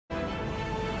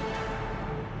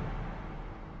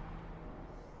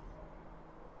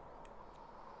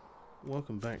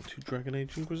welcome back to Dragon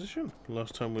Age Inquisition.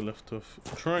 Last time we left off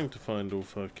trying to find all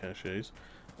 5 caches.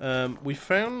 We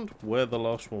found where the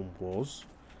last one was,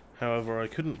 however I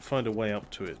couldn't find a way up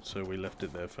to it, so we left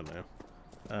it there for now.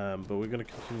 But we're going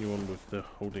to continue on with the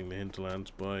holding the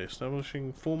Hinterlands by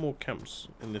establishing 4 more camps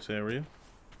in this area.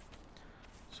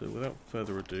 So without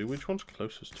further ado, which one's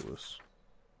closest to us?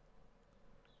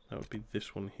 That would be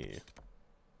this one here.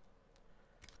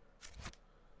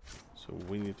 So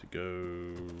we need to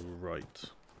go right,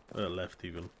 left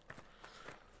even.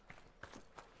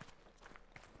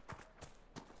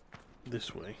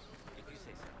 This way.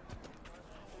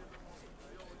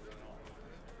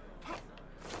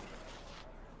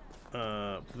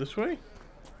 This way?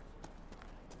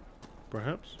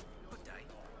 Perhaps?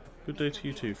 Good day to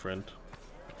you too, friend.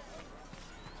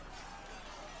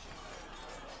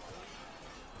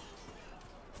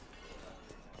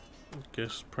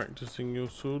 Guess practicing your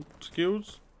sword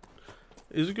skills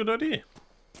is a good idea.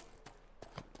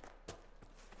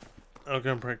 I'll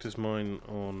go and practice mine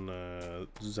on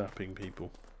zapping people.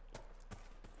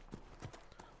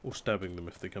 Or stabbing them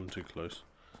if they come too close.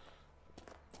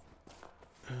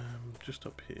 Just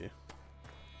up here.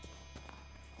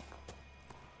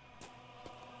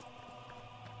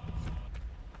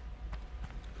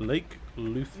 Lake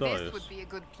Luthias. This would be a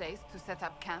good place to set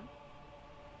up camp.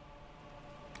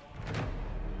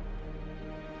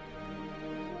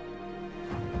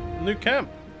 New camp!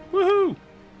 Woohoo!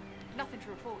 Nothing to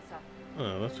report, sir.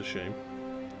 Oh, that's a shame.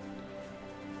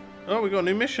 Oh, we got a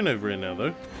new mission over here now,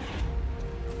 though.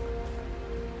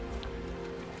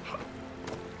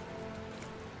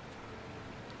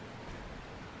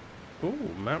 Oh,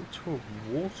 map to a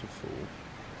waterfall.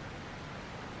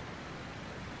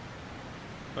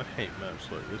 I hate maps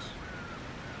like this.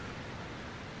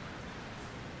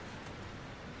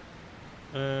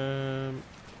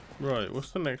 Right, what's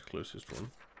the next closest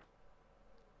one?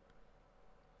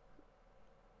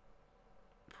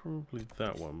 Probably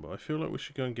that one, but I feel like we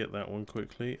should go and get that one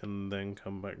quickly and then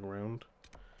come back around.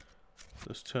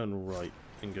 Let's turn right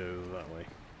and go that way.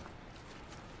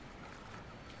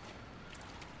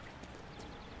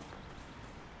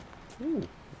 Ooh,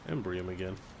 Embrium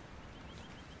again.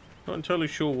 Not entirely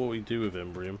sure what we do with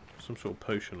Embrium. Some sort of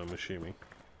potion, I'm assuming.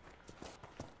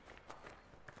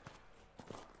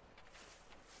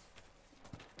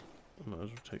 Might as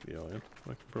well take the iron. I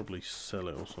can probably sell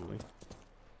it or something.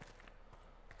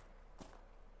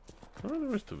 Where are the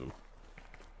rest of them?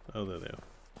 Oh, there they are.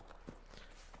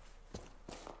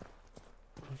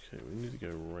 Okay, we need to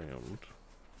go around.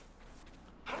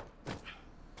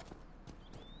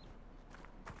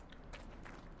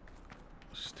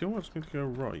 Still wants me to go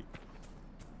right.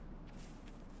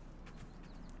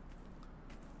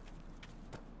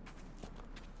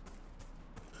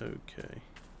 Okay.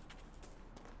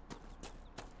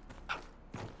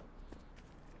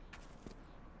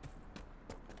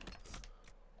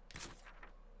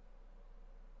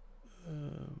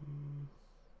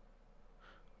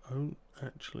 I don't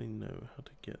actually know how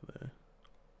to get there.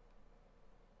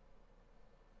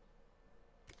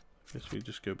 I guess we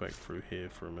just go back through here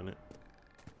for a minute.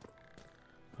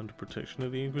 Under protection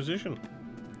of the Inquisition.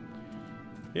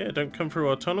 Yeah, don't come through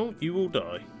our tunnel, you will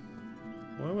die.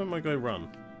 Why won't my guy run?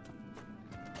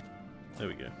 There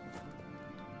we go.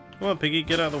 Come on, Piggy,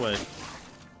 get out of the way.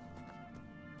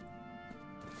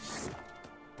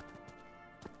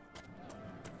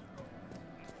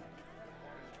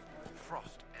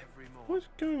 What's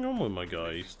going on with my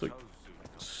guy? He's like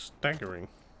staggering.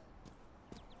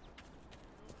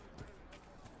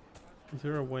 Is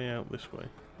there a way out this way?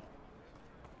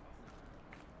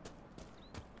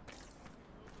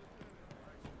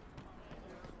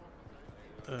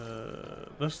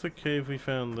 That's the cave we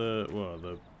found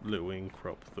the little ink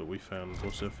crop that we found.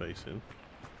 What's her face in?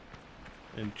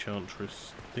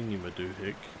 Enchantress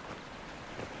thingy-madoohick.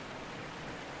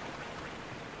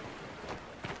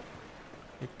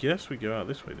 I guess we go out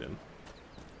this way then.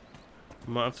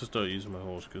 Might have to start using my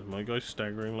horse because my guy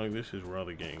staggering like this is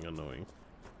rather getting annoying.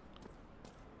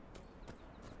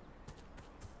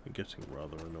 Getting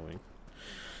rather annoying.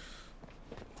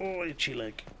 Oh, itchy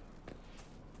leg.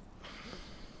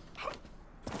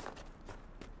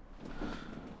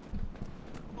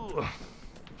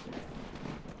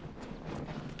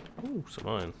 Oh, some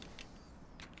iron.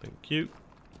 Thank you.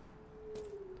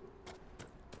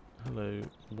 Hello,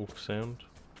 wolf sound.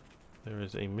 There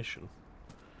is a mission.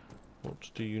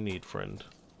 What do you need, friend?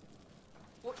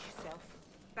 Watch yourself.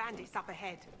 Bandits up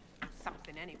ahead.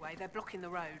 Something anyway. They're blocking the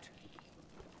road.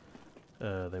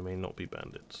 They may not be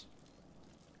bandits.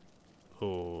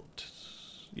 Or...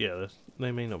 yeah,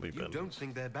 they may not be bandits. You don't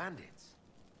think they're bandits?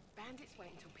 Bandits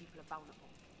wait until people are vulnerable.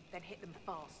 then hit them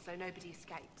fast so nobody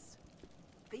escapes.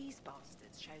 These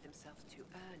bastards show themselves too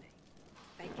early.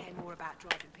 They care more about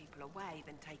driving people away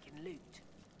than taking loot.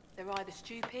 They're either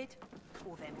stupid,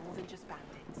 or they're more than just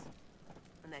bandits.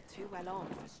 And they're too well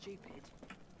armed for stupid.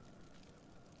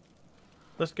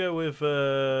 Let's go with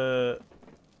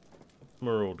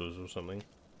Marauders or something.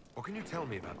 What can you tell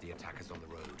me about the attackers on the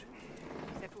road?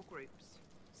 Several groups,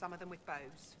 some of them with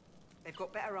bows. They've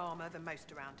got better armor than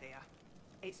most around here.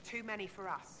 It's too many for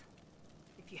us.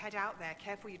 If you head out there,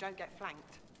 careful you don't get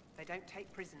flanked. They don't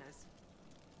take prisoners.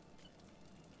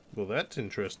 Well, that's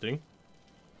interesting.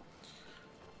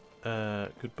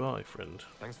 Goodbye, friend.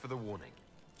 Thanks for the warning.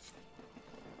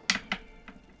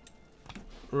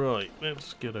 Right,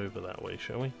 let's get over that way,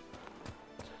 shall we?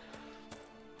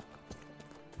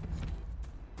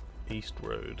 East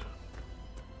Road.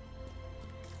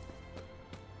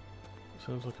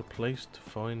 Sounds like a place to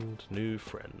find new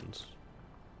friends.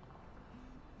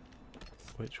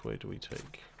 Which way do we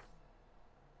take?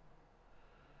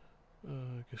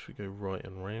 I guess we go right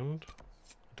and round. I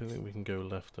don't think we can go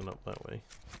left and up that way.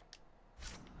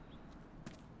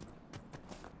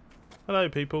 Hello,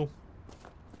 people.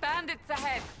 Bandits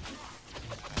ahead!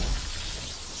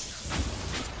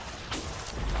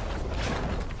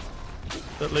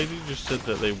 That lady just said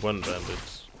that they won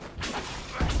bandits.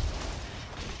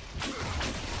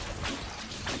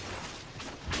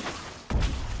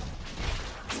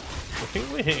 I think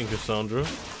we're hitting Cassandra.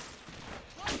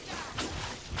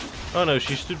 Oh no,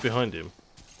 she stood behind him.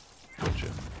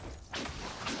 Gotcha.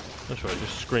 That's right,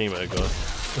 just scream at a guy.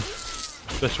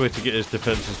 Best way to get his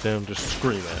defenses down, just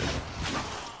scream at him.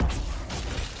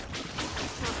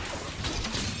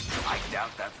 I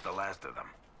doubt that's the last of them.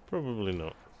 Probably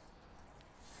not.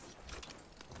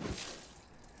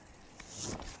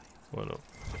 Why not?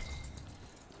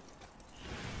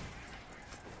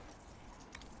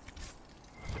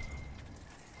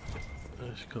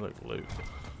 Let's collect loot.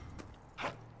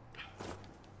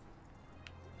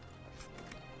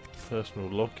 Personal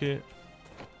locket.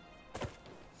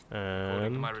 According to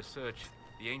And my research,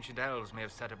 the ancient elves may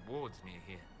have set up wards near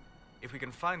here. If we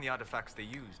can find the artifacts they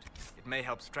used, it may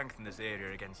help strengthen this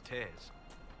area against tears.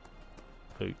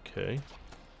 okay.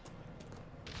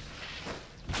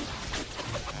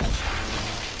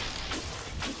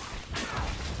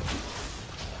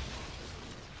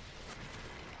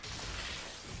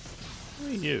 Who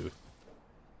are you?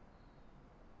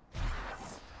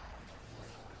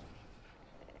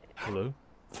 Hello?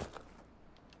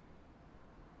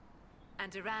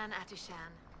 And Iran Atishan.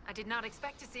 I did not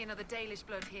expect to see another Dalish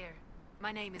blood here.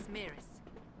 My name is Miris.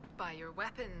 By your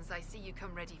weapons, I see you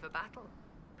come ready for battle.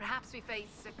 Perhaps we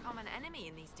face a common enemy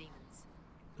in these demons.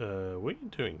 What are you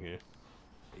doing here?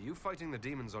 Are you fighting the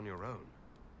demons on your own?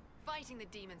 Fighting the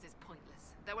demons is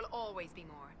pointless. There will always be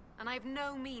more, and I have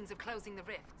no means of closing the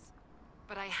rifts.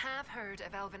 But I have heard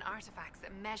of elven artifacts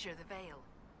that measure the veil.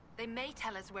 They may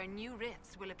tell us where new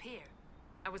rifts will appear.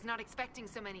 I was not expecting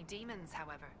so many demons,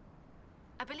 however.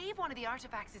 I believe one of the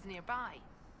artifacts is nearby.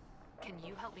 Can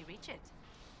you help me reach it?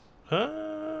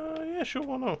 Yeah, sure,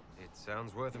 why not? It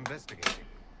sounds worth investigating.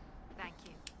 Thank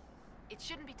you. It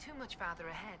shouldn't be too much farther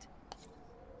ahead.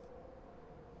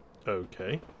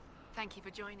 Okay. Thank you for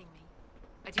joining me.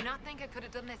 I do not think I could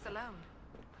have done this alone.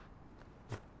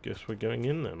 Guess we're going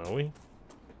in then, are we?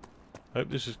 Hope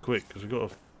this is quick, because we've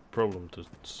got a problem to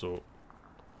sort.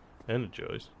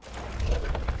 Energize.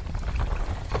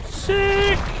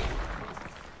 Sick!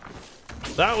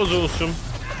 That was awesome.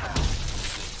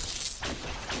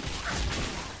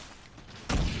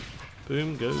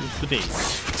 Boom goes the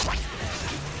demons.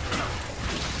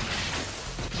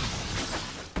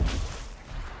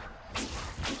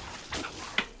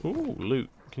 Ooh, loot.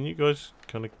 Can you guys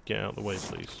kind of get out of the way,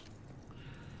 please?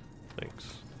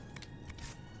 Thanks.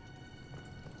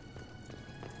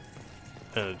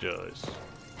 Energize.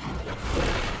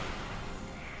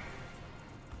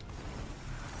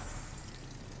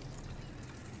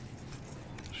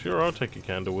 Sure, I'll take a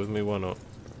candle with me, why not?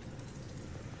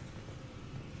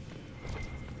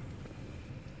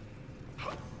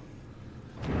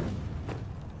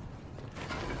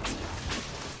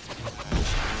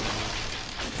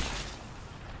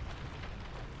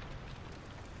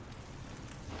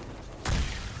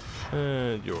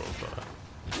 And you're on fire.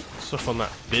 Suck on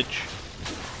that, bitch.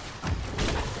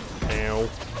 Ow.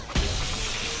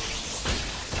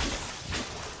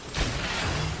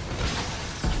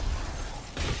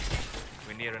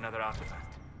 We're near another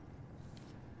artifact.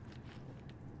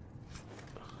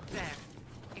 There.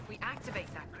 If we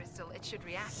activate that crystal, it should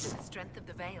react to the strength of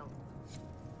the veil.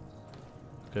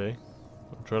 Okay.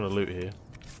 I'm trying to loot here.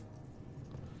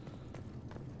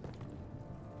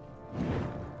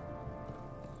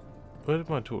 Where did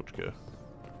my torch go?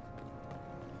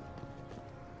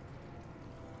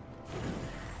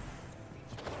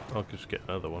 I'll just get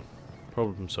another one.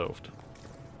 Problem solved.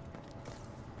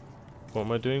 What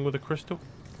am I doing with a crystal?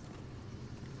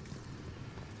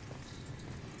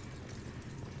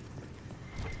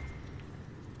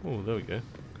 Oh, there we go.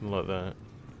 Can like that.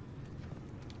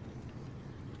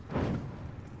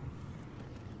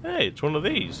 Hey, it's one of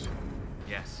these.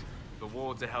 Yes, the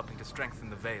wards are helping to strengthen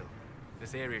the veil.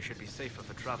 This area should be safer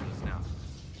for travelers now.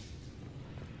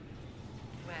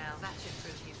 Well, that should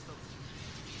prove useful.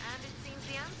 And it seems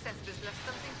the ancestors left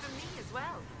something for me as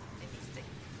well. Interesting.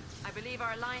 I believe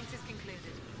our alliance is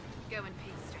concluded. Go in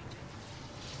peace, stranger.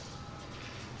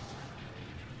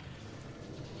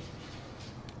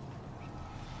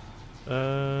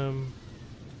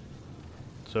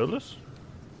 Solus?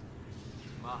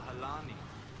 Mahalani,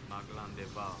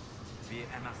 Maglandeval, Vie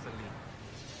Anasali.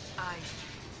 Aye.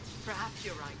 Perhaps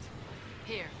you're right.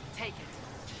 Here, take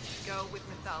it. Go with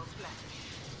Mythal's blessing.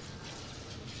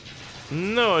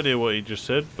 No idea what he just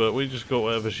said, but we just got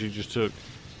whatever she just took.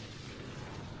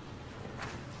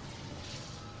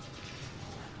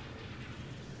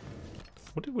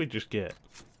 What did we just get?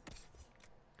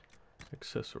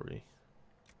 Accessory.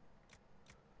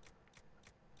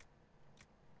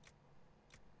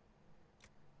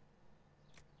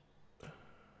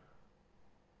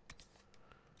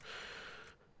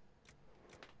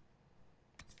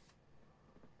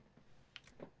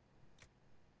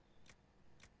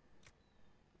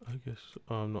 I guess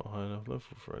I'm not high enough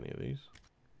level for any of these.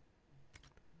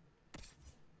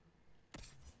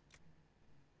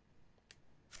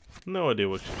 No idea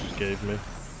what you just gave me.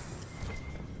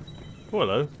 Oh,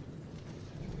 hello.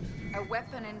 A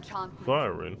weapon enchantment.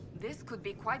 Fire rune. This could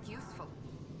be quite useful.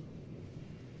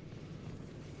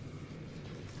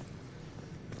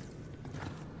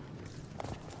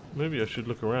 Maybe I should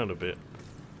look around a bit.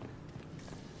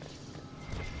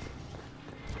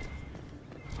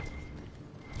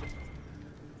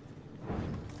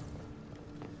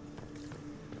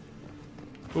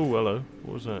 Oh, hello.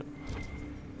 What was that?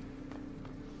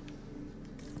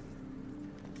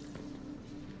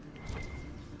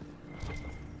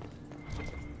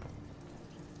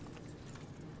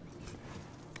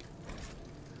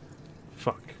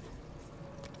 Fuck.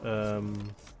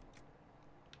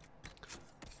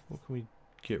 What can we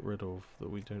get rid of that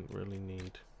we don't really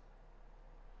need?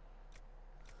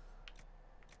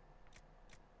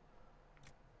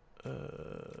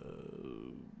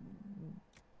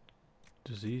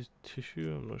 Disease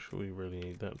tissue? I'm not sure we really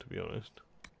need that, to be honest.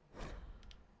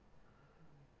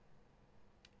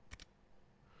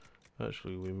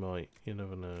 Actually, we might. You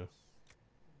never know.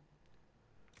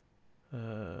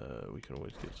 We can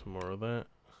always get some more of that.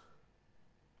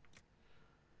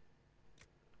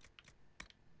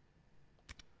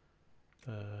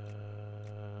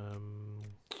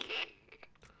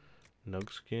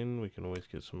 Nug skin, we can always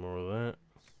get some more of that.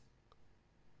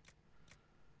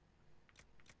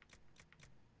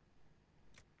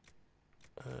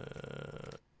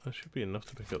 That should be enough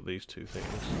to pick up these two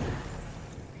things.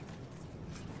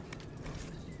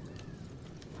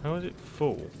 How is it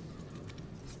full?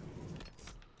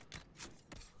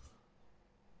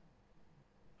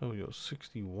 Oh, you're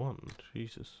 61.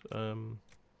 Jesus.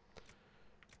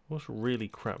 What's really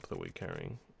crap that we're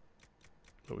carrying?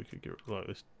 That we could get, like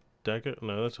this dagger?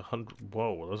 No, that's 100.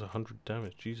 Whoa, that's 100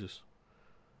 damage. Jesus.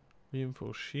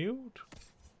 Reinforced shield?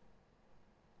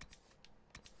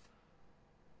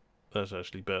 That's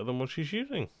actually better than what she's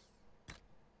using.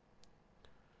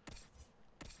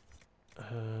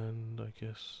 And I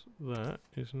guess that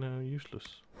is now useless.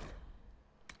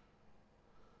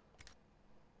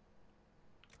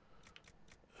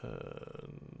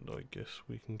 And I guess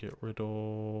we can get rid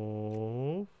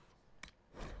of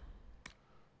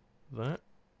that.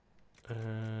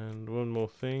 And one more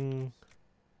thing.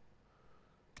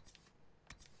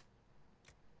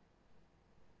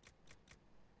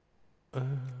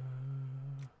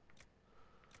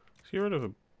 Let's get rid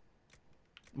of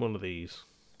one of these.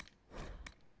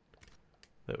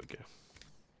 There we go.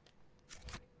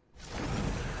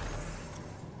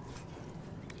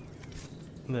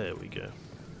 There we go.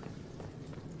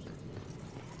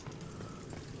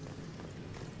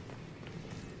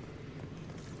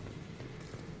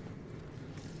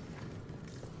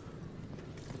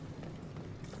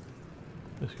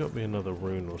 There's got to be another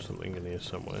rune or something in here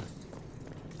somewhere.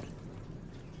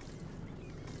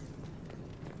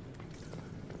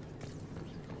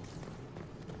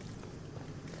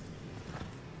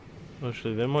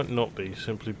 Actually, there might not be,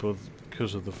 simply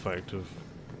because of the fact of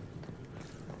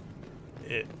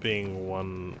it being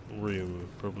one room,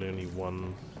 probably only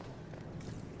one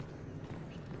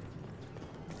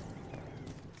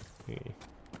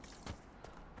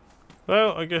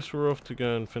Well, I guess we're off to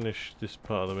go and finish this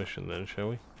part of the mission then, shall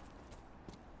we?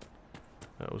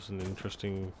 That was an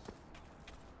interesting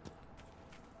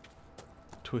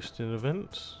twist in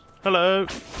events. Hello,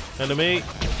 enemy.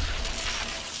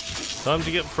 Time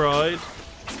to get fried.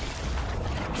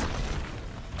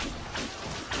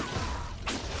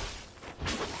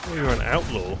 Oh, you're an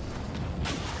outlaw.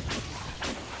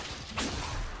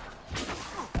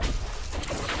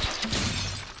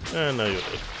 And now you're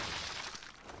dead.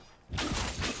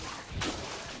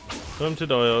 Time to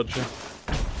die, Archer.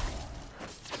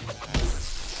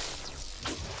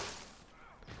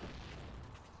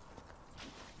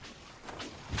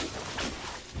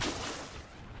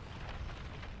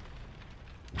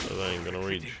 So they ain't gonna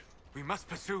reach. We must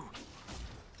pursue.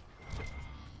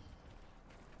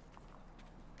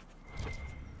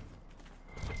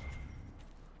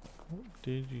 What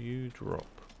did you drop?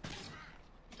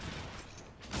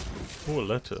 Oh, a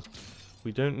letter.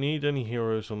 We don't need any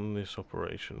heroes on this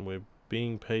operation. We're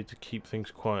being paid to keep things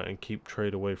quiet and keep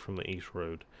trade away from the East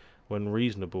Road. When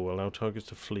reasonable, allow targets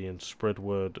to flee and spread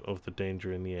word of the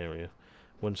danger in the area.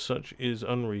 When such is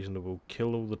unreasonable,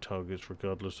 kill all the targets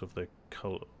regardless of their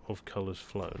colours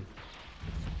flown.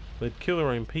 They'd kill their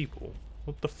own people?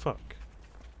 What the fuck?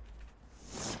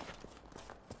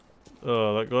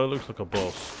 Oh, that guy looks like a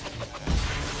boss.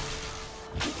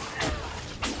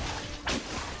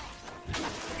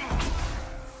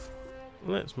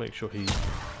 Let's make sure he's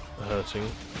hurting.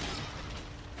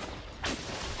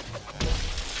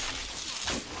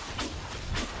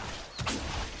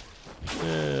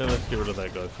 Yeah, let's get rid of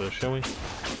that guy first, shall we?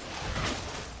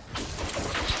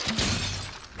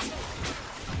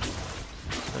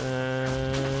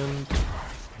 And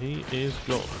he is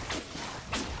gone.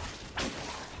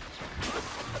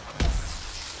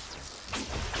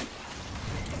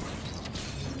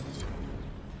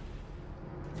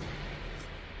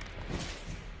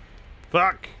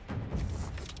 Fuck!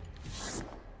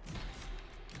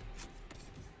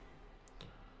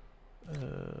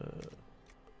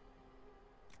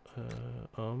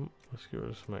 Let's get rid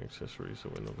of some accessories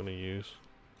that we're not going to use.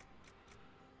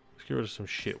 Let's get rid of some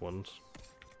shit ones.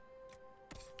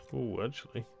 Oh,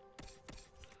 actually,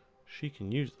 she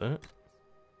can use that.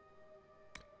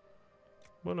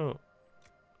 Why not?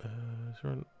 Is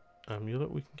there an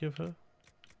amulet we can give her?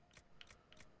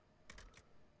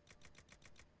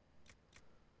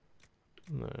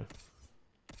 No.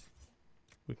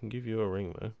 We can give you a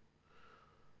ring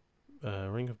though.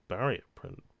 Ring of barrier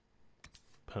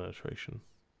penetration.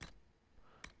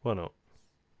 Why not?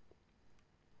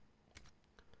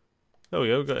 There we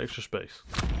go, got extra space.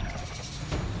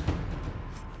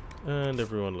 And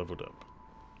everyone leveled up.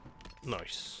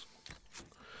 Nice.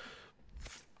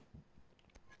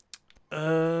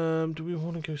 Do we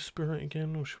want to go spirit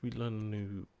again, or should we learn a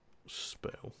new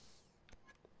spell?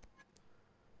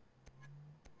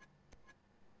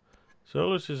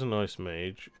 Solus is a nice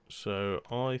mage, so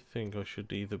I think I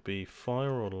should either be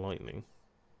fire or lightning.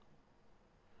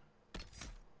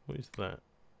 What is that?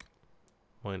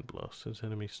 Mind blast sends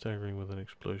enemies staggering with an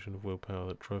explosion of willpower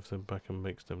that drives them back and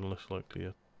makes them less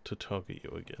likely to target you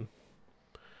again.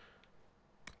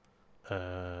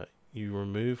 You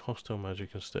remove hostile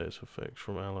magic and status effects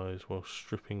from allies while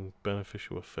stripping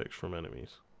beneficial effects from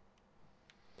enemies.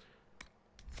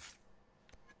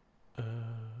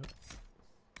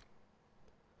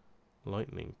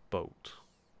 Lightning bolt.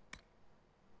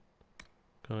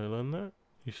 Can I learn that?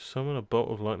 You summon a bolt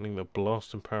of lightning that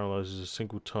blasts and paralyzes a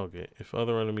single target. If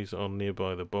other enemies are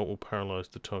nearby, the bolt will paralyze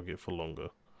the target for longer.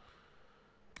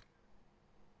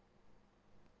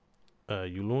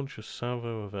 You launch a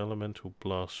salvo of elemental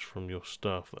blasts from your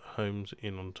staff that homes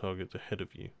in on targets ahead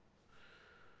of you.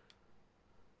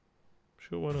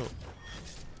 Sure, why not?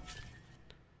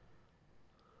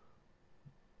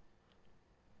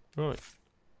 Right.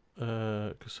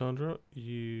 Cassandra,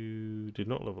 you did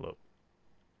not level up.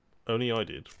 Only I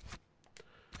did.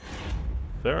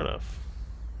 Fair enough.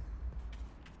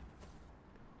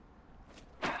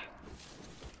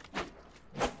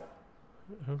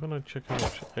 How can I check how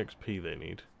much XP they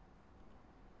need?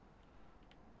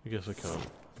 I guess I can't.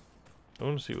 I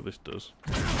want to see what this does.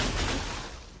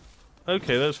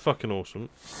 Okay, that's fucking awesome.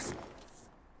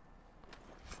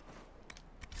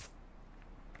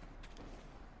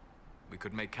 We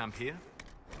could make camp here.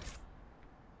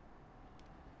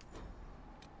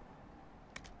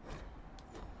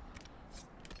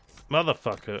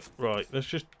 Motherfucker. Right, let's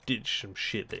just ditch some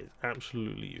shit that is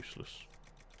absolutely useless.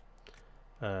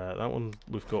 That one,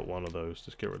 we've got one of those.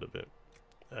 Just get rid of it.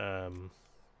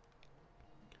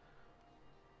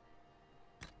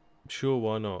 Sure,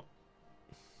 why not?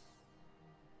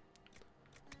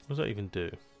 What does that even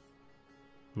do?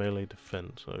 Melee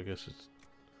defense, so I guess it's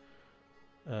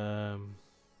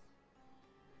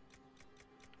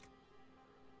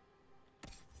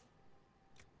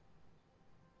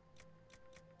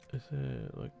is there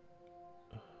like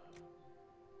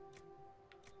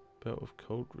belt of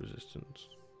cold resistance?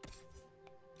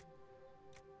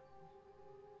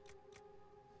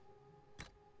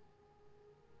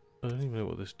 I don't even know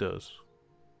what this does.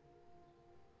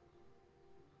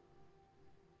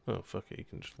 Oh fuck it, you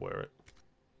can just wear it.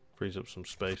 Frees up some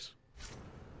space.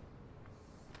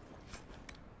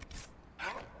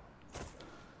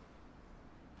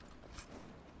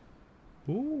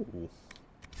 Ooh.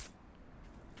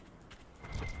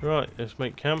 Right, let's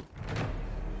make camp.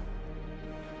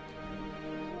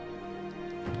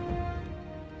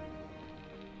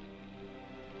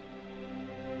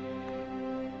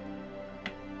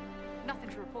 Nothing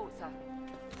to report, sir.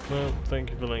 Well,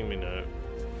 thank you for letting me know.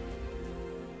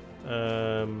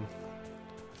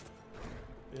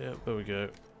 Yeah, there we go.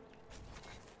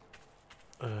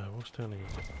 What's down here?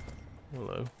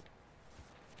 Hello.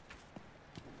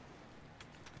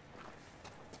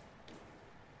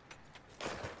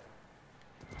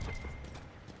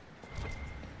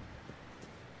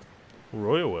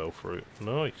 Royal Well fruit,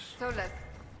 nice. Solas,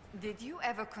 did you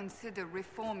ever consider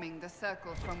reforming the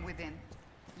circle from within?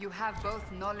 You have both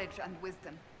knowledge and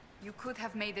wisdom. You could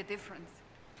have made a difference.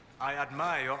 I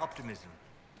admire your optimism.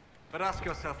 But ask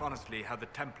yourself honestly how the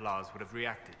Templars would have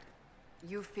reacted.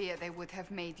 You fear they would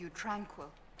have made you tranquil.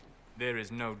 There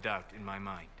is no doubt in my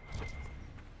mind.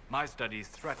 My studies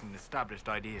threaten established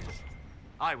ideas.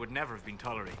 I would never have been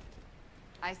tolerated.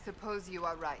 I suppose you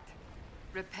are right.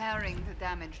 Repairing the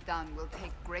damage done will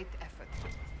take great effort.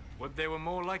 Would they were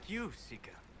more like you,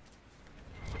 Seeker?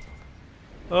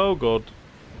 Oh god.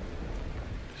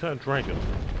 Is that a dragon?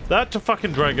 That's a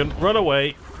fucking dragon! Run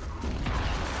away!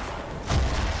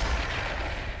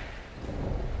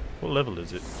 What level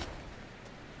is it?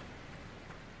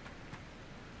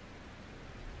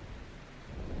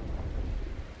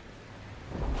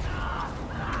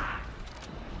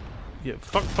 Yeah,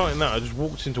 fuck fighting that. I just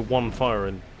walked into one fire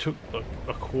and took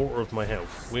a quarter of my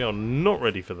health. We are not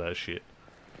ready for that shit.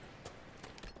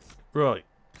 Right.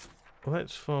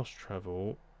 Let's fast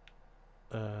travel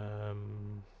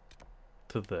to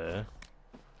there.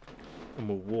 And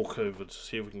we'll walk over to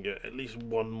see if we can get at least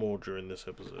one more during this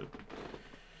episode.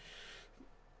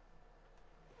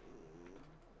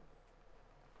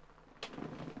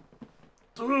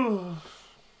 Ugh.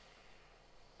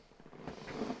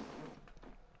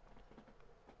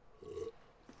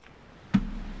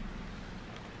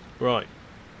 Right.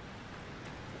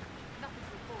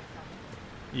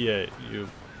 Yeah, your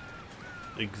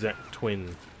exact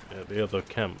twin at the other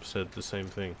camp said the same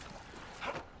thing.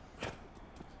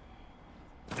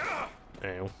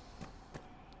 Ow.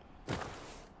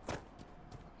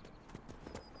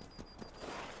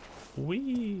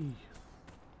 Whee!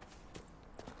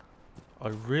 I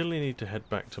really need to head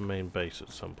back to main base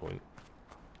at some point.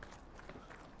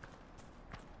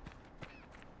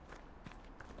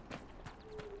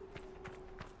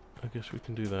 I guess we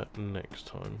can do that next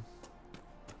time.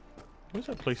 What's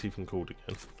that place even called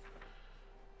again?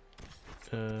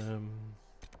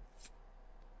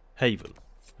 Haven,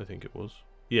 I think it was.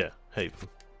 Yeah, Haven.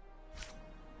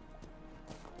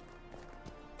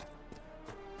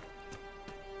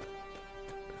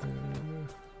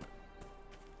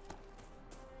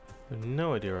 I have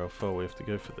no idea how far we have to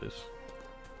go for this.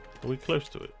 Are we close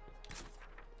to it?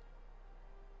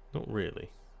 Not really.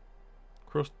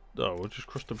 Oh, we'll just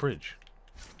cross the bridge.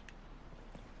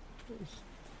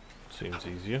 Seems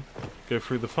easier. Go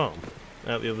through the farm.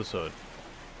 Out the other side.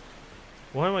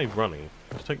 Why am I running?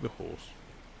 Let's take the horse.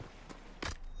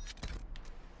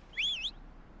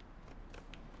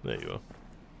 There you are.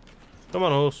 Come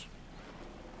on, horse.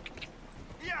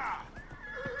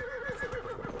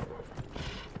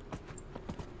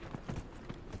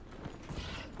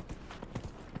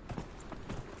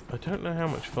 I don't know how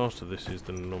much faster this is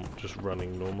than just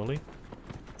running normally.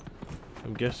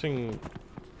 I'm guessing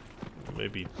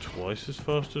maybe twice as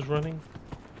fast as running.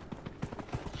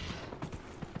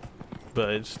 But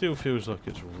it still feels like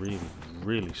it's really,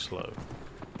 really slow.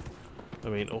 I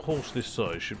mean, a horse this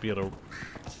size should be able to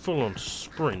full-on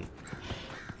sprint.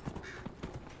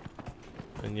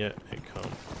 And yet, it can't.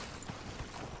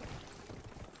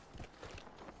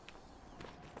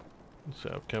 Let's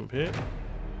set up camp here.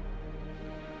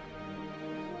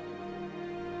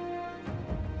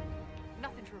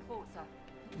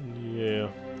 Yeah.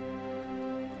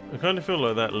 I kind of feel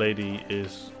like that lady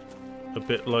is a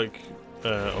bit like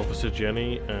Officer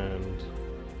Jenny and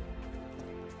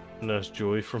Nurse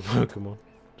Joy from Pokemon.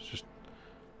 It's just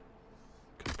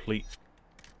complete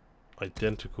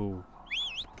identical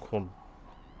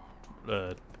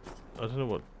I don't know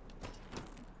what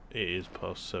it is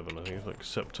past 7. I think it's like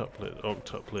septuplet,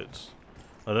 octuplets.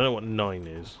 I don't know what 9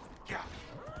 is.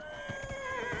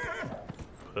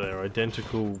 But they're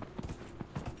identical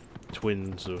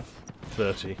twins of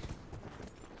 30.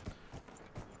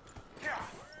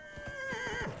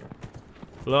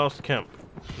 Last camp.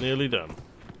 Nearly done.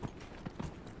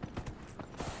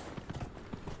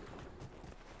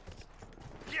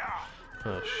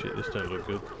 Oh shit, this don't look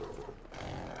good.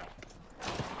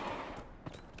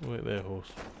 Wait there,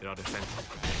 horse. There are defenses.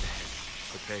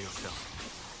 Prepare yourself.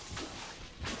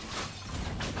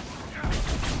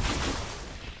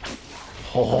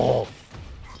 Oh!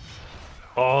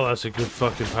 Oh, that's a good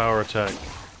fucking power attack.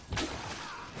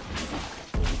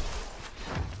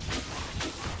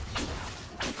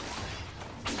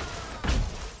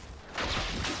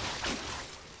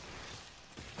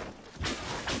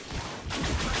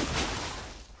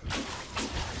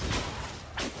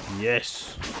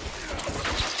 Yes.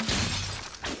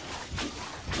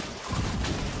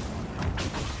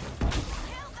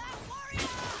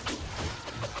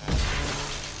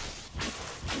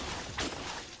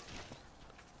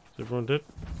 Is everyone dead?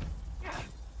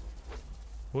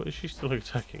 What is she still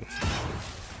attacking?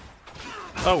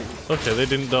 Oh, okay, they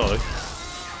didn't die.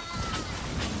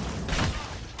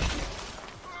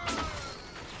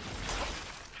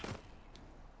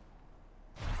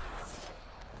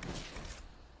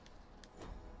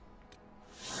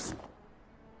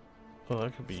 Oh,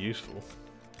 that could be useful.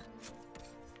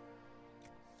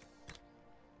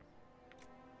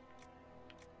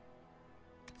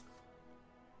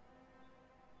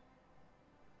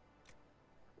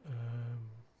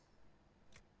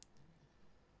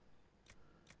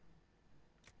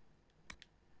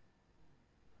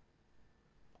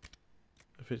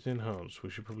 If it's enhanced, we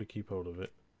should probably keep hold of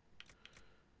it.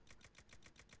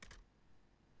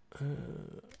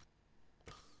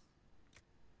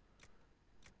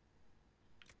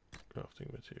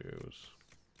 Crafting materials.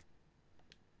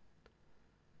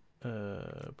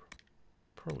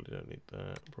 Probably don't need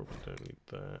that. Probably don't need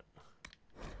that.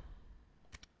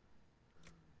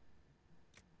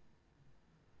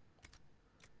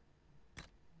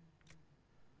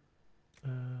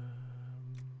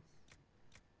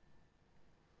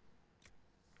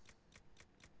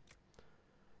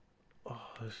 Oh,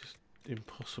 this is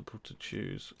impossible to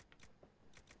choose.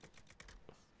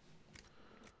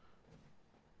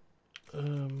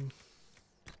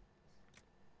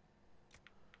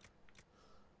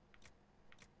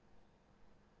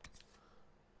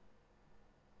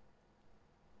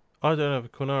 I don't have a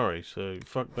Quinari, so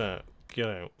fuck that. Get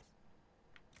out.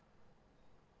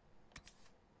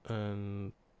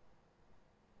 And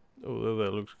although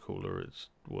that looks cooler, it's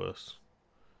worse.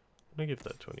 I'm gonna give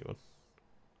that to anyone.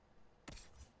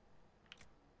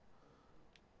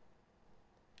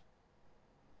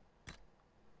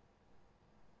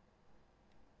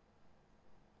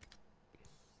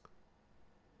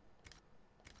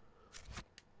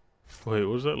 Wait,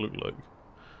 what does that look like?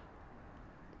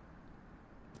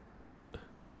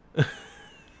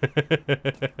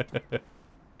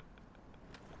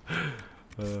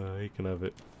 He can have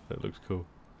it. That looks cool.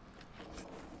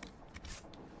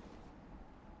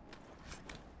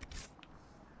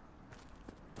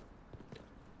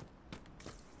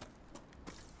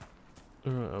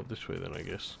 Alright, up this way then, I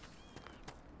guess.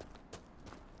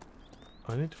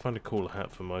 I need to find a cool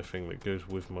hat for my thing that goes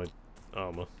with my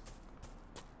armor.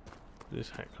 This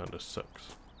hat kind of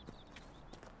sucks.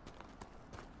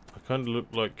 I kind of look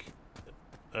like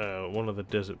one of the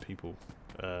desert people.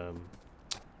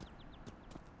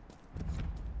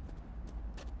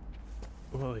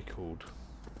 What are they called?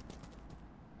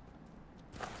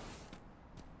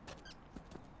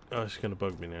 Oh, it's going to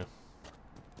bug me now.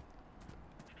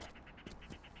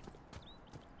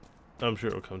 I'm sure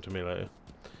it'll come to me later.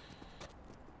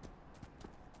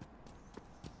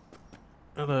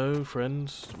 Hello,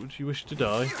 friends. Would you wish to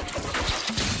die?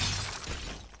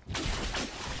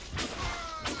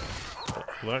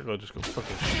 Well, that guy just got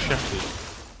fucking shattered.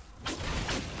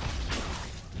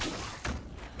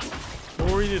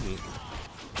 Or he didn't.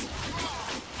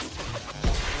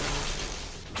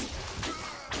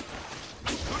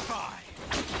 Goodbye.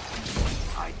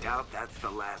 I doubt that's the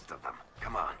last of them.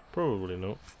 Come on. Probably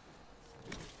not.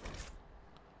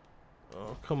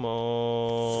 Oh, come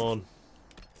on.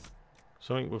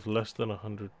 Something with less than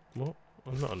 100. What?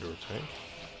 I'm not under attack.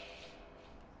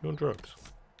 You're on drugs.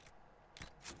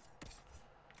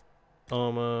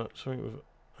 Armor. Something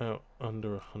without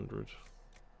under 100.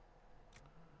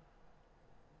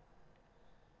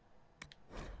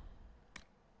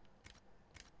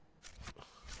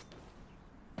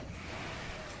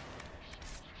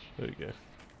 There you go.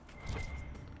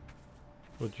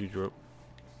 What'd you drop?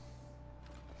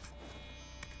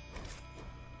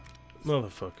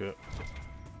 Motherfucker.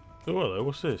 Oh, hello,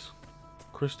 what's this?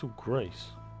 Crystal Grace.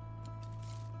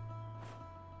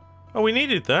 Oh, we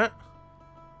needed that!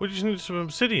 We just needed some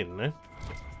obsidian now.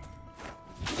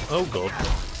 Oh god.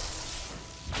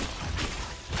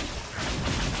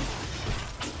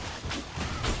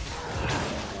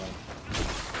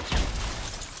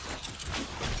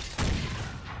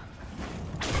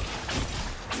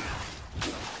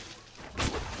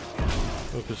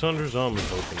 Well, Cassandra's armor's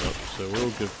holding up, so we're all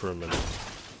good for a minute.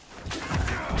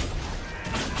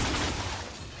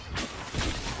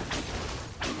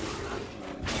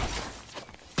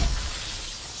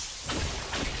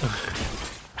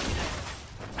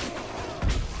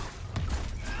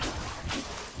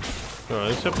 Alright,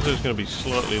 this episode's going to be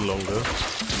slightly longer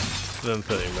than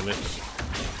 30 minutes.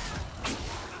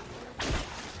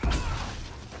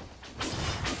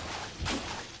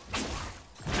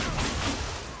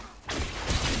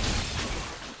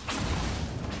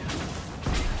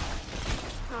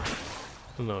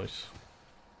 Nice.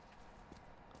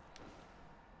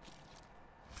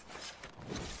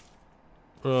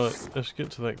 Right, let's get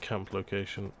to that camp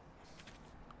location.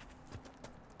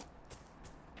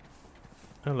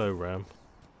 Hello, Ram.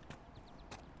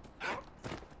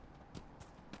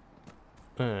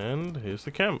 And here's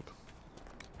the camp.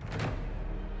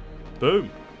 Boom!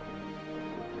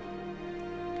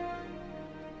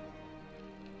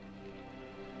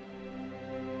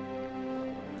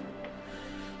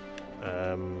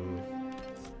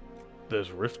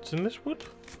 There's rifts in this wood?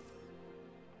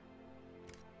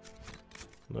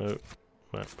 No.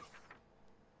 Map.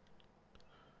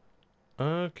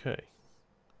 Okay.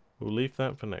 We'll leave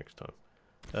that for next time.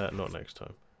 Not next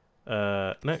time.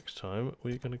 Next time,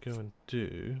 we're going to go and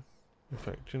do... In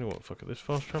fact, do you know what? Fuck it. Let's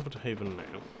fast travel to Haven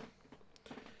now.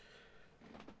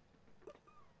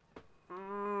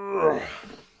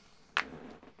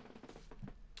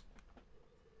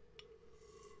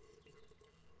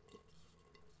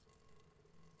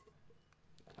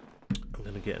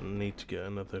 Need to get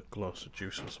another glass of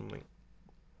juice or something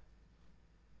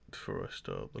before I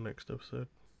start the next episode.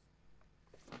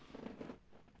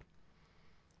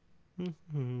 This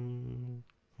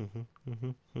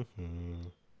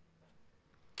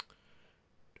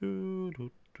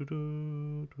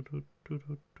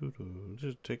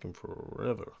is taking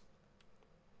forever.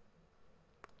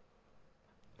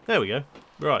 There we go.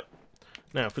 Right.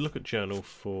 Now, if we look at journal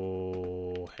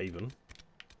for Haven.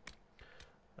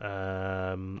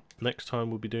 Next time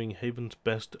we'll be doing Haven's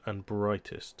Best and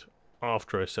Brightest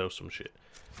after I sell some shit.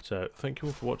 So, thank you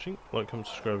all for watching. Like, comment,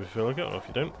 subscribe if you feel like it, or if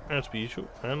you don't, as per usual.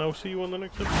 And I'll see you on the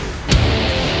next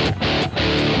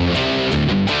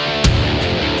episode.